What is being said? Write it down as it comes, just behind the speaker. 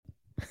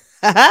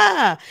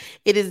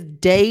It is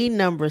day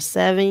number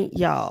 7,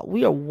 y'all.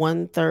 We are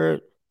 1/3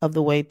 of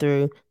the way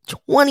through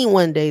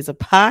 21 days of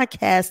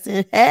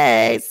podcasting.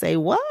 Hey, say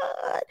what?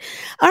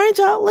 All right,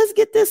 y'all, let's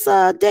get this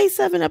day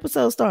 7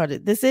 episode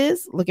started. This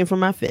is Looking for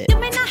My Fit. You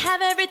may not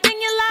have everything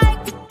you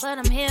like, but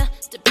I'm here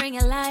to bring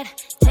it light.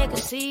 Take a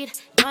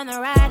seat, join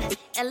the ride.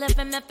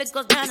 Elephant if it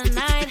goes down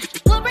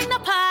tonight. We'll bring the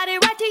party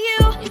right to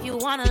you. If you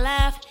wanna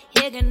laugh,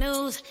 hear good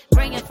news.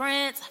 Bring your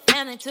friends,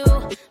 family too.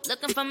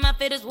 Looking for my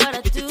fit is what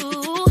I do.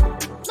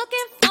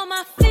 Looking for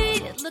my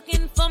fit,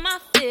 looking for my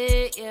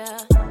fit, yeah.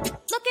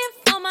 Looking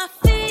for my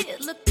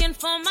fit, looking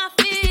for my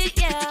fit,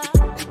 yeah.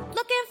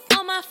 Looking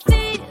for my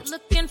fit,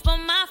 looking for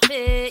my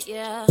fit,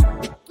 yeah.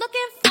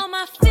 Looking for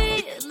my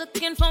fit,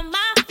 looking for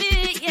my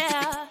fit,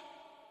 yeah.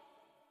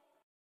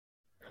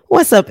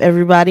 What's up,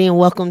 everybody, and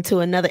welcome to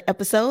another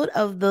episode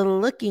of the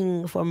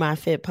Looking for My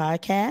Fit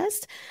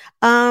podcast.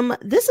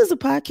 This is a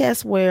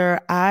podcast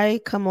where I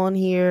come on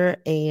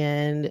here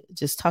and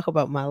just talk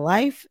about my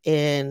life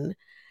and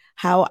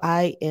how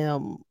I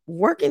am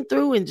working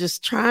through and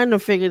just trying to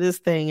figure this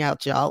thing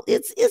out, y'all.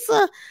 It's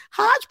a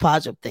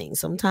hodgepodge of things.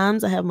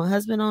 Sometimes I have my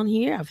husband on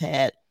here. I've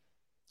had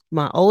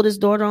my oldest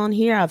daughter on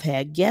here. I've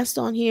had guests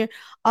on here,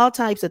 all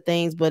types of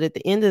things. But at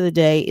the end of the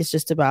day, it's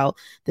just about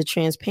the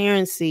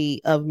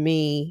transparency of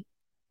me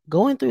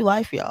going through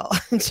life, y'all,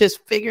 just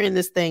figuring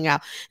this thing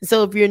out. And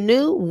so if you're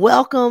new,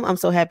 welcome. I'm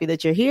so happy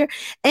that you're here.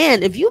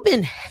 And if you've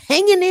been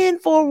hanging in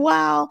for a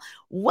while,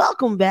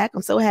 welcome back.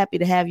 I'm so happy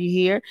to have you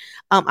here.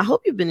 I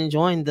hope you've been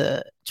enjoying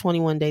the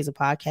 21 days of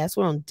podcast.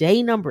 We're on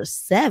day number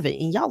 7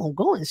 and y'all are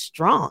going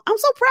strong. I'm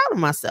so proud of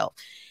myself.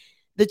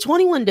 The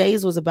 21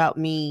 days was about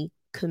me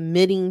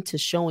committing to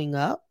showing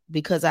up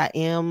because I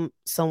am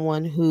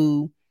someone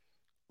who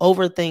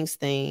overthinks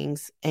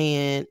things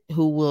and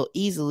who will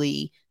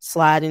easily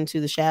slide into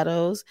the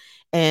shadows.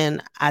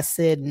 And I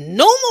said,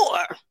 no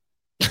more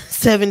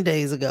 7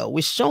 days ago.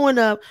 We're showing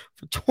up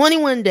for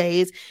 21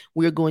 days.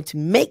 We're going to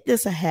make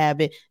this a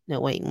habit. No,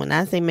 wait, when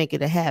I say make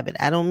it a habit,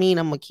 I don't mean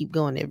I'm going to keep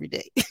going every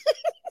day.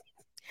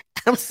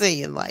 I'm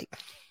saying like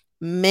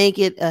make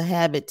it a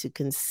habit to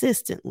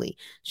consistently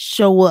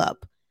show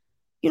up,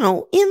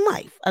 in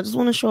life. I just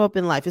want to show up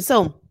in life. And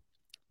so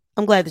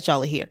I'm glad that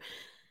y'all are here.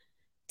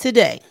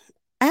 Today,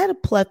 I had a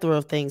plethora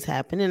of things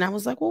happen and I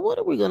was like, well, what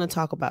are we going to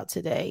talk about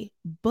today?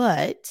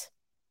 But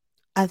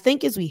I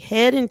think as we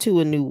head into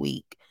a new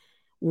week,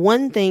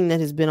 one thing that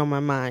has been on my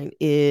mind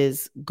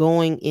is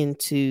going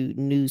into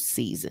new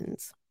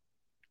seasons.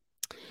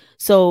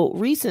 So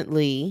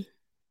recently,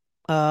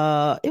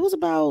 it was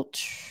about,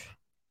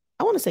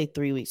 I want to say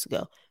 3 weeks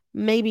ago,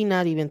 maybe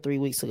not even 3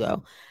 weeks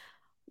ago,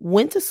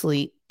 went to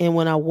sleep. And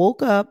when I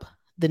woke up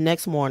the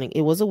next morning,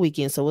 it was a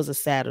weekend. So it was a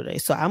Saturday.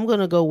 So I'm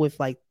going to go with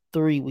like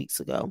 3 weeks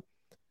ago.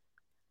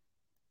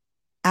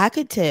 I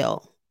could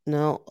tell,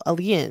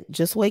 again,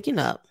 just waking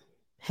up,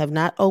 have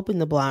not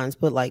opened the blinds,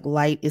 but like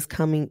light is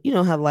coming. You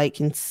know how light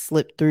can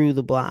slip through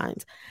the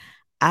blinds.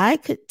 I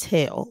could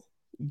tell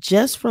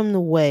just from the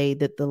way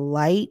that the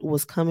light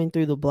was coming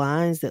through the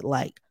blinds that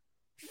like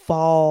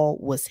fall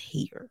was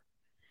here.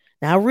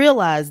 Now I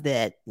realized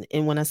that,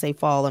 and when I say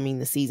fall, I mean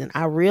the season.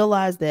 I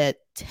realized that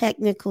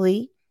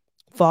technically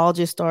fall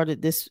just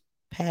started this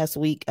past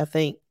week, I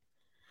think.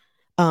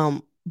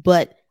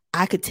 But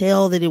I could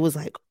tell that it was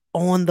like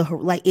on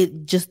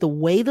it just the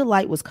way the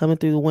light was coming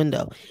through the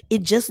window,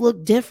 it just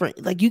looked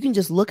different. Like you can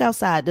just look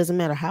outside, doesn't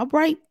matter how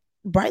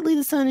brightly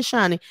the sun is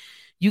shining,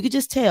 you could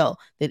just tell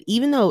that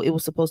even though it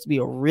was supposed to be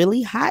a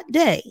really hot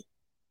day,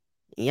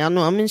 y'all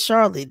know I'm in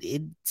Charlotte,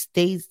 it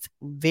stays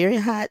very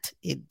hot.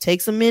 It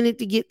takes a minute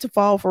to get to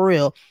fall for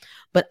real,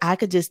 but I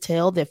could just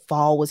tell that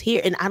fall was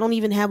here. And I don't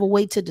even have a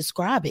way to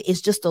describe it.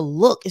 It's just a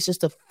look. It's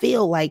just a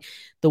feel. Like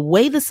the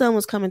way the sun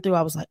was coming through,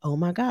 I was like, oh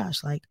my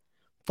gosh, like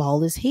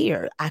fall is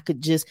here. I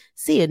could just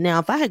see it. Now,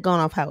 if I had gone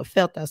off how it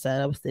felt outside,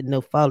 I would say,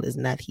 no, fall is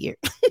not here.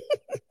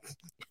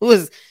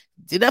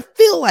 Did I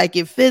feel like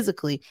it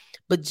physically?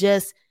 But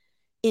just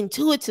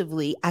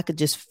intuitively, I could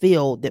just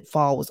feel that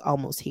fall was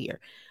almost here.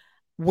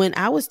 When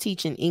I was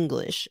teaching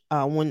English,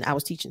 when I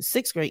was teaching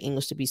 6th grade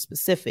English to be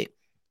specific,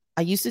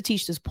 I used to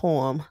teach this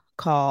poem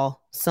called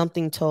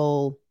Something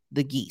Told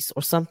the Geese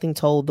or Something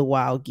Told the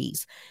Wild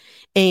Geese.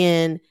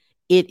 And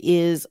it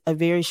is a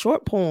very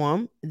short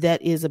poem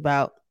that is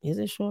about, is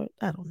it short?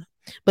 I don't know.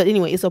 But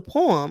anyway, it's a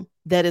poem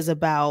that is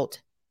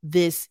about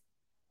this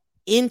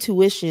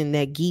intuition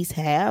that geese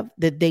have,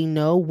 that they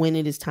know when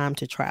it is time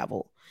to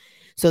travel.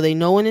 So they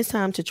know when it's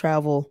time to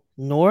travel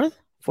north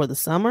for the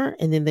summer,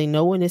 and then they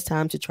know when it's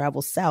time to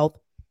travel south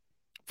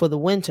for the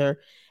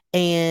winter.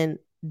 And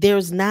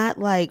there's not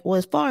like, well,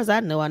 as far as I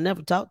know, I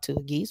never talked to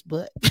a geese,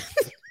 but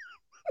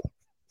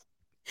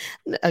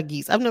a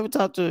geese. I've never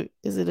talked to,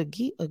 is it a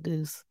geese or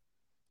goose?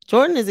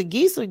 Jordan, is it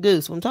geese or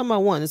goose? When I'm talking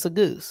about one, it's a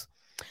goose.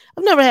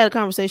 I've never had a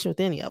conversation with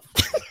any of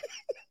them.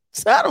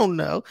 So I don't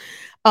know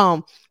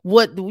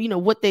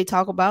what they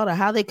talk about or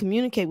how they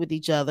communicate with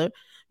each other.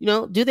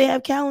 Do they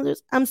have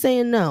calendars? I'm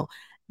saying no.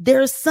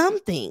 There's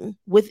something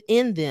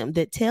within them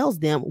that tells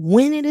them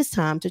when it is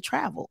time to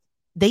travel.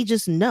 They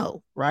just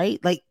know, right?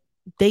 Like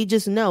They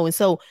just know. And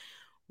so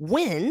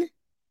when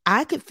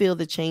I could feel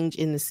the change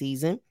in the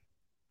season,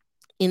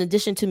 in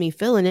addition to me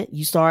feeling it,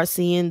 you start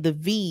seeing the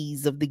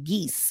V's of the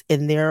geese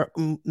and they're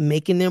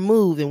making their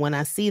move. And when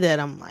I see that,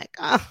 I'm like,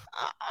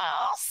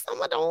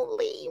 summer, don't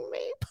leave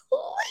me.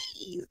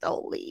 Please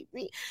don't leave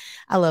me.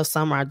 I love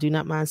summer. I do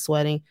not mind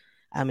sweating.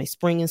 I'm a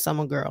spring and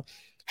summer girl.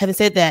 Having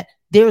said that,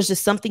 there is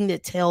just something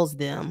that tells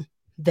them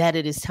that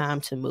it is time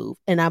to move.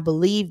 And I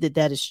believe that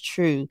that is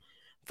true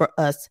for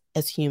us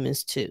as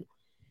humans too.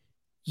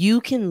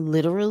 You can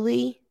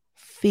literally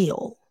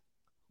feel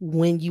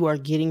when you are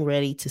getting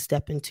ready to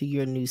step into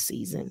your new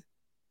season.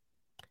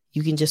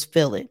 You can just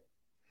feel it.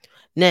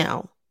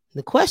 Now,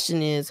 the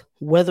question is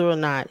whether or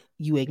not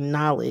you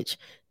acknowledge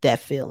that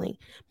feeling.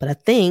 But I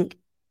think,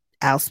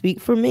 I'll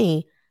speak for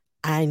me,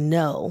 I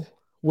know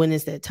when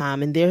it's that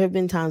time. And there have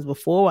been times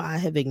before where I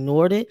have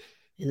ignored it.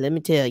 And let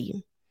me tell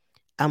you,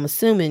 I'm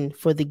assuming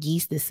for the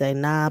geese that say,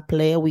 nah,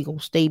 player, we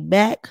gonna stay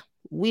back.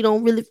 We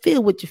don't really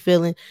feel what you're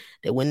feeling.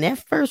 That when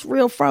that first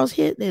real frost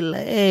hit, they're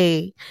like,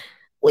 hey,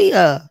 we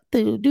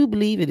do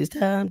believe it is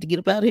time to get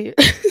up out of here.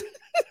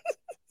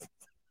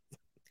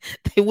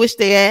 They wish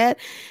they had.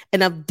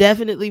 And I've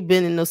definitely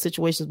been in those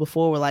situations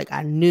before where like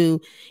I knew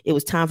it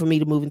was time for me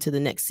to move into the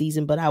next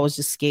season, but I was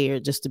just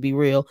scared, just to be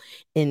real,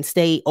 and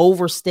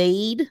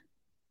overstayed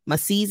my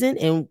season.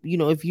 And, you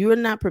know, if you're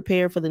not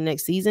prepared for the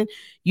next season,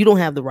 you don't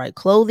have the right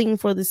clothing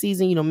for the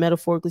season, you know,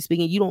 metaphorically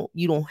speaking,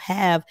 you don't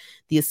have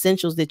the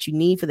essentials that you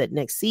need for that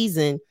next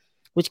season,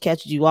 which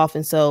catches you off.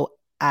 And so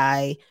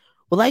I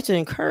would like to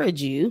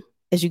encourage you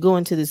as you go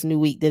into this new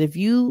week that if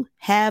you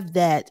have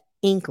that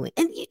inkling,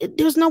 and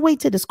there's no way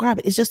to describe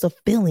it, it's just a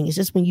feeling. It's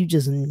just when you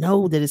just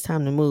know that it's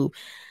time to move.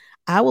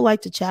 I would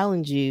like to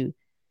challenge you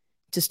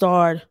to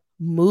start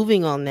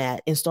moving on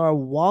that and start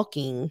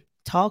walking,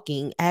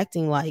 talking,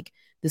 acting like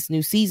this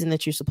new season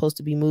that you're supposed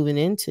to be moving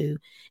into,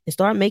 and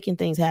start making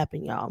things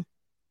happen, y'all.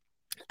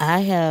 I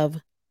have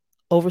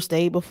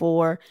overstayed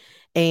before.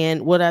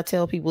 And what I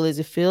tell people is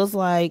it feels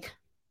like,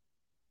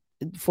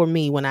 for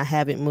me, when I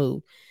haven't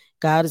moved,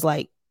 God is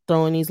like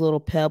throwing these little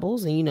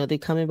pebbles and, you know, they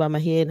come in by my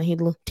head and I hear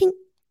a little tink,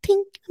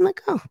 tink. I'm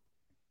like, oh,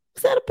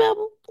 is that a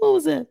pebble? What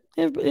was that?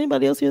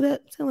 Anybody else hear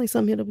that? Sound like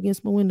something hit up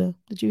against my window.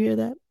 Did you hear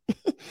that?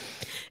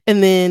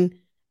 And then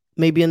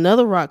maybe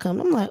another rock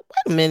comes. I'm like,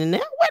 wait a minute now.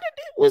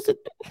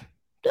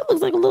 That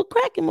looks like a little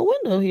crack in my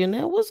window here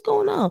now. What's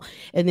going on?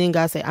 And then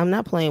God say, I'm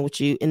not playing with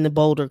you. And the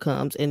boulder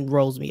comes and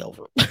rolls me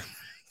over.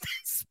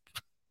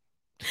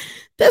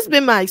 That's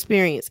been my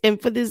experience.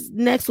 And for this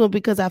next one,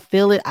 because I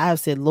feel it, I've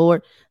said,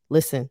 Lord,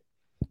 listen,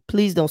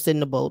 please don't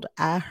send the boulder.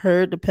 I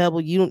heard the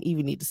pebble. You don't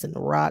even need to send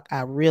the rock.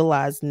 I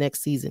realize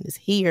next season is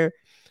here.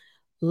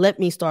 Let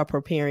me start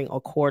preparing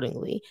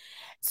accordingly.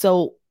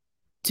 So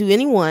to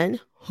anyone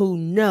who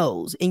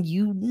knows, and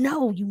you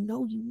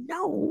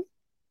know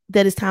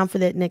that it's time for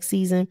that next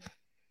season,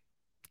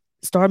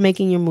 start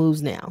making your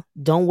moves now.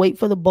 Don't wait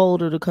for the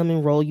boulder to come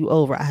and roll you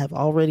over. I have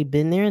already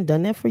been there and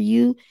done that for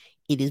you.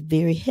 It is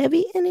very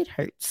heavy and it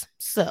hurts.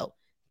 So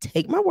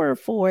take my word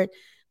for it.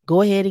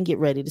 Go ahead and get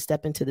ready to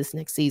step into this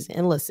next season.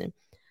 And listen,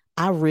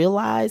 I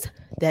realize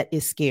that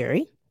it's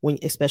scary,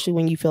 especially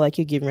when you feel like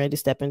you're getting ready to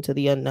step into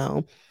the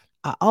unknown.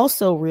 I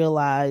also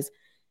realize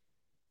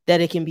that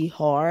it can be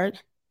hard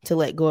to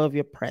let go of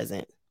your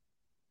present.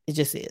 It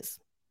just is.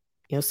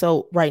 You know,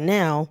 so right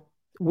now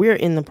we're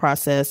in the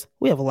process.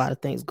 We have a lot of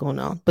things going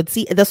on, but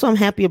see, that's what I'm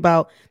happy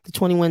about the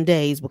 21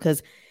 days,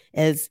 because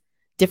as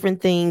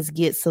different things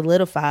get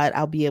solidified,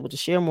 I'll be able to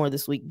share more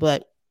this week.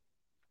 But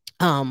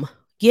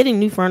getting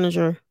new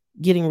furniture,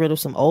 getting rid of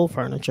some old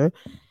furniture.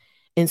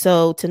 And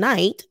so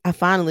tonight I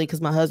finally,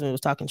 because my husband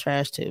was talking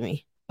trash to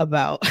me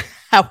about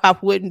how I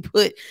wouldn't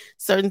put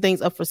certain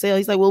things up for sale.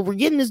 He's like, well, we're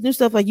getting this new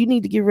stuff. Like, you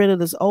need to get rid of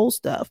this old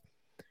stuff.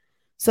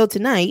 So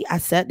tonight I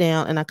sat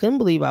down and I couldn't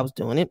believe I was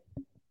doing it.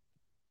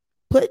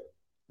 Put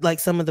like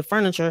some of the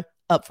furniture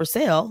up for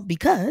sale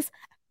because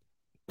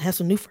I have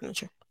some new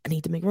furniture. I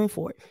need to make room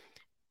for it.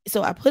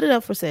 So I put it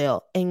up for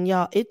sale, and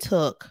y'all, it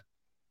took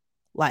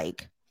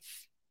like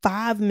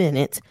 5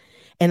 minutes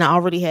and I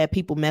already had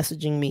people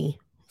messaging me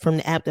from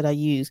the app that I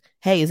use.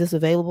 Hey, is this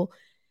available?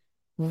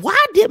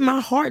 Why did my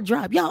heart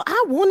drop? Y'all,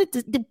 I wanted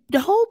to, the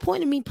whole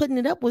point of me putting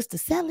it up was to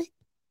sell it.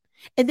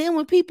 And then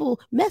when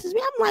people message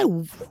me, I'm like, who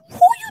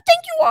you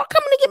think you are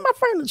coming to get my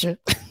furniture?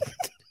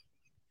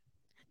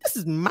 This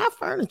is my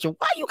furniture.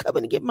 Why are you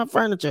coming to get my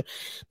furniture?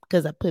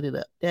 Because I put it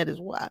up. That is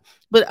why.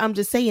 But I'm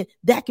just saying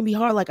that can be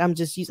hard. Like I'm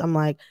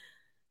like,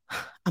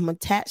 I'm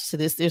attached to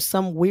this. There's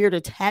some weird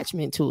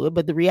attachment to it.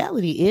 But the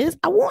reality is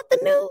I want the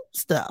new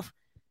stuff.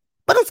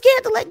 But I'm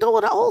scared to let go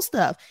of the old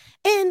stuff.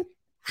 And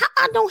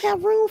I don't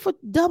have room for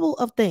double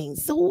of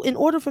things. So in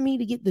order for me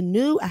to get the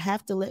new, I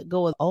have to let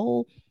go of the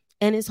old.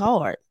 And it's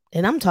hard.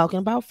 And I'm talking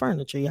about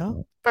furniture,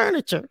 y'all.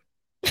 Furniture.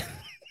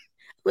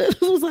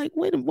 It was like,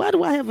 wait, why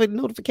do I have a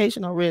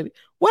notification already?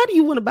 Why do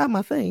you want to buy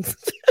my things?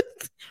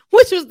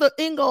 Which was the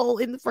end goal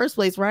in the first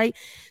place, right?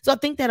 So I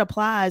think that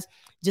applies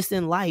just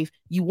in life.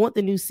 You want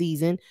the new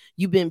season.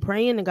 You've been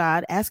praying to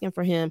God, asking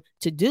for him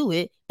to do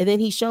it. And then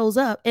he shows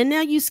up and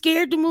now you're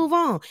scared to move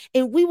on.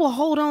 And we will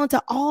hold on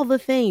to all the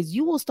things.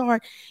 You will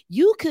start.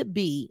 You could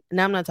be.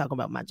 Now, I'm not talking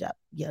about my job.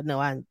 Yeah, no,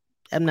 I'm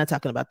not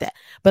talking about that.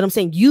 But I'm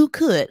saying you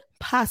could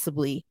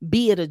possibly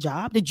be at a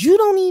job that you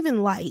don't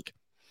even like.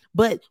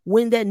 But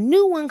when that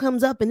new one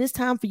comes up and it's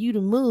time for you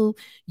to move,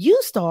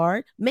 you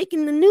start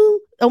making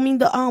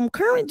the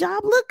current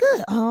job look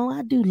good. Oh,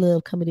 I do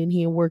love coming in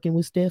here and working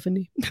with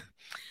Stephanie.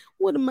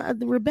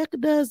 Rebecca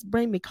does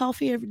bring me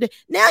coffee every day.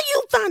 Now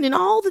you finding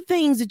all the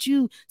things that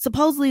you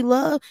supposedly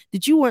love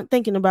that you weren't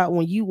thinking about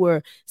when you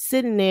were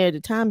sitting there at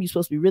the time you're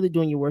supposed to be really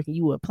doing your work and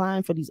you were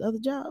applying for these other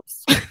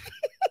jobs.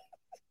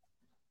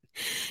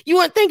 You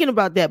weren't thinking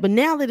about that. But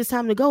now that it's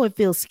time to go, it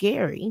feels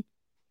scary.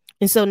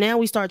 And so now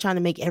we start trying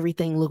to make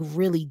everything look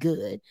really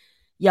good.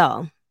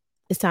 Y'all,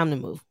 it's time to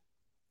move.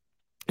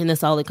 And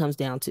that's all it comes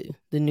down to.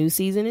 The new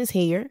season is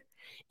here.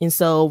 And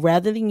so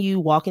rather than you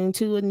walking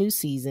into a new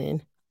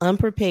season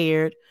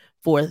unprepared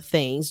for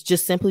things,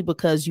 just simply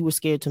because you were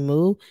scared to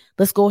move,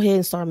 let's go ahead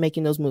and start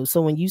making those moves.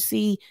 So when you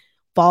see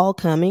fall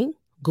coming,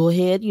 go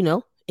ahead,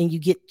 and you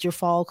get your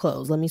fall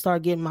clothes. Let me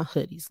start getting my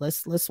hoodies.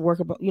 Let's work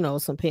about,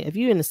 some pants. If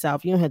you're in the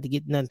South, you don't have to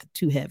get nothing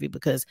too heavy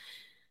because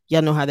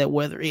y'all know how that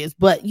weather is,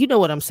 but you know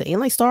what I'm saying?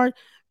 Like, start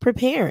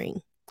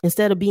preparing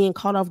instead of being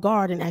caught off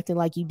guard and acting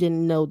like you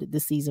didn't know that the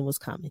season was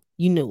coming.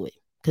 You knew it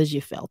because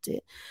you felt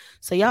it.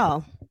 So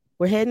y'all,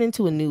 we're heading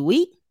into a new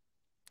week.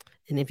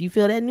 And if you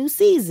feel that new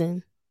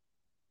season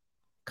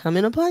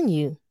coming upon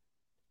you,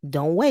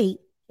 don't wait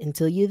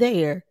until you're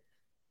there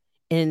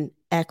and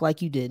act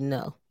like you didn't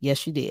know.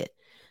 Yes, you did.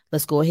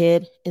 Let's go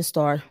ahead and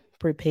start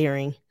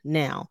preparing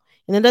now.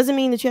 And it doesn't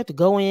mean that you have to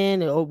go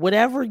in or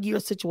whatever your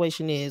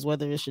situation is,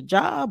 whether it's your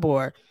job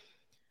or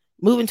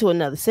moving to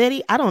another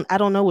city. I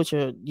don't know what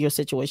your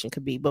situation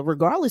could be, but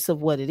regardless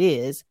of what it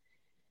is,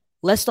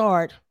 let's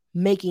start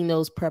making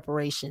those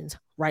preparations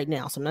right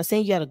now. So I'm not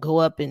saying you got to go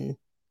up and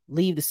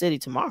leave the city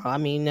tomorrow. I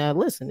mean,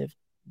 listen, if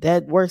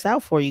that works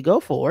out for you, go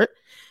for it.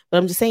 But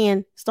I'm just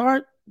saying,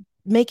 start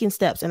making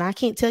steps. And I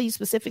can't tell you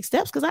specific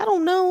steps because I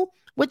don't know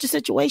what your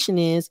situation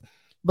is,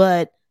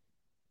 but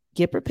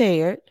get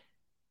prepared.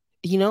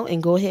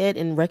 And go ahead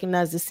and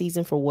recognize this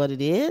season for what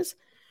it is,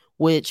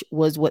 which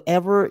was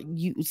whatever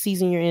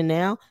season you're in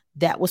now,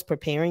 that was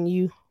preparing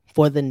you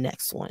for the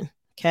next one.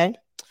 Okay.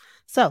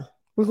 So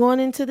we're going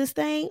into this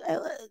thing.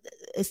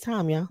 It's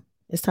time, y'all.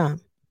 It's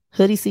time.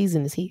 Hoodie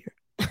season is here.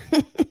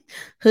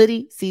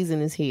 Hoodie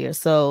season is here.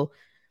 So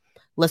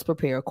let's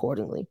prepare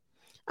accordingly.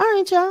 All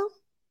right, y'all.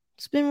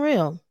 It's been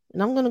real.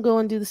 And I'm going to go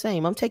and do the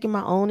same. I'm taking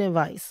my own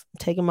advice.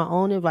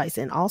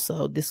 And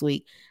also this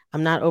week,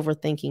 I'm not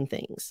overthinking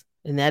things.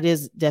 And that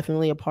is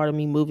definitely a part of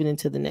me moving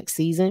into the next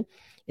season.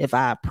 If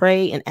I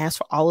pray and ask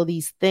for all of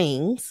these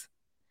things,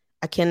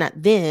 I cannot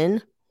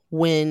then,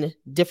 when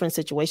different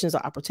situations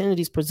or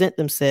opportunities present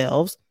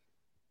themselves,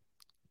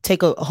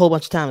 take a whole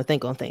bunch of time to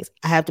think on things.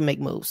 I have to make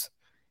moves.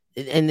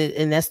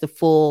 And that's the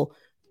full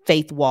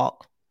faith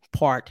walk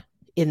part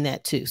in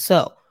that too.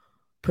 So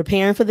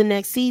preparing for the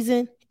next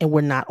season, and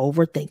we're not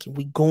overthinking.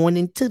 We going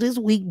into this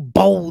week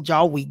bold,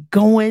 y'all. We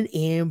going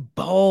in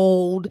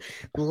bold.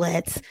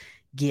 Let's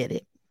get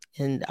it.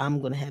 And I'm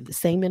going to have the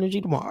same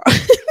energy tomorrow.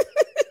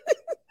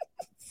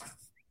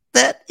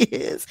 That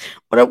is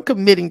what I'm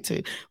committing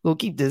to. We'll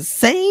keep the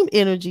same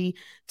energy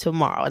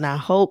tomorrow. And I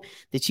hope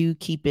that you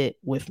keep it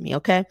with me.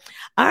 Okay.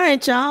 All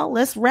right, y'all.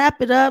 Let's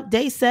wrap it up.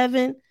 Day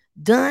 7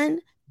 done.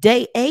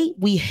 Day 8,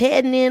 we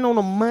heading in on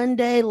a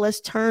Monday.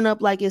 Let's turn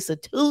up like it's a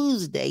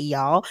Tuesday,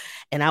 y'all.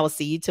 And I will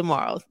see you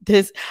tomorrow.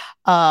 This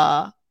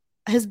has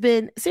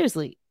been,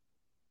 seriously,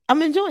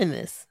 I'm enjoying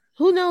this.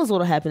 Who knows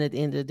what'll happen at the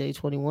end of day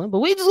 21, but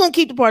we just gonna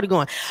keep the party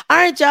going. All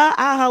right, y'all.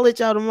 I'll holler at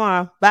y'all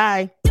tomorrow.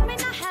 Bye.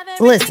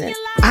 Listen,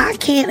 I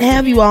can't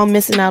have you all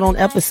missing out on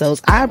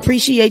episodes. I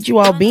appreciate you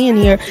all being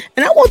here,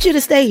 and I want you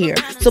to stay here.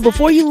 So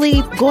before you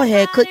leave, go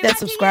ahead, click that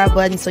subscribe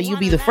button so you'll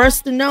be the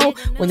first to know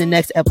when the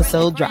next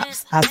episode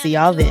drops. I'll see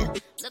y'all then.